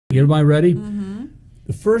Everybody ready? Mm-hmm.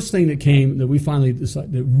 The first thing that we finally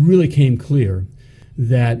decided, that really came clear,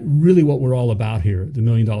 that really what we're all about here, the $1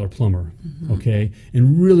 Million Plumber, okay,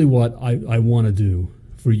 and really what I want to do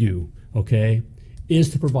for you, okay, is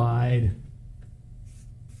to provide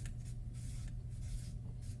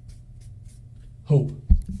hope.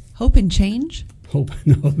 Hope and change? Hope,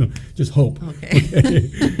 no, just hope. Okay.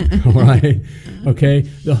 All right, okay,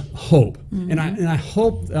 the hope, and I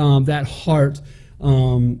hope that heart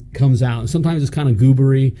comes out. And sometimes it's kind of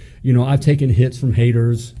goobery. You know, I've taken hits from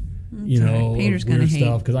haters. You know, haters weird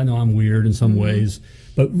stuff, because I know I'm weird in some ways.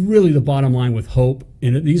 But really, the bottom line with hope,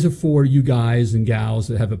 and these are for you guys and gals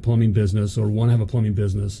that have a plumbing business or want to have a plumbing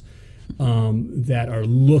business, that are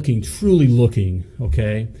looking, truly looking.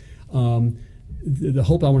 Okay. The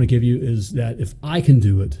hope I want to give you is that if I can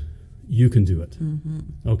do it, you can do it.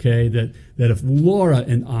 Okay, that if Laura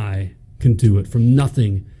and I can do it from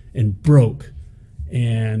nothing and broke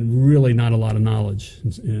and really not a lot of knowledge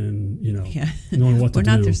and you know, knowing what to do.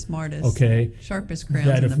 We're not their smartest, okay, sharpest crowns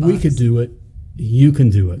that in if the box. we could do it, you can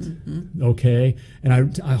do it. Okay, and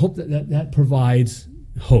I hope that provides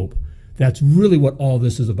hope. That's really what all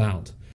this is about.